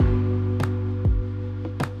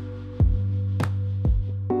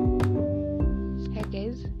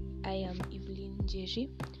psychology.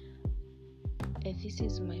 This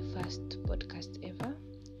is my first podcast ever.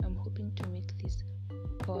 I'm hoping to make this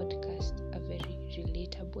podcast a very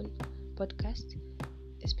relatable podcast,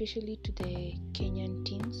 especially to the Kenyan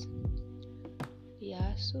teens.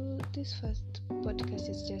 So this first podcast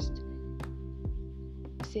is just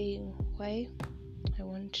saying why I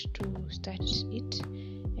want to start it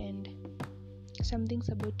and some things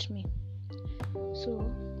about me. So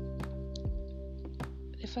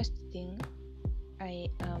the first thing, I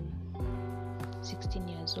am 16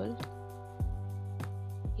 years old.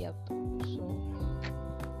 So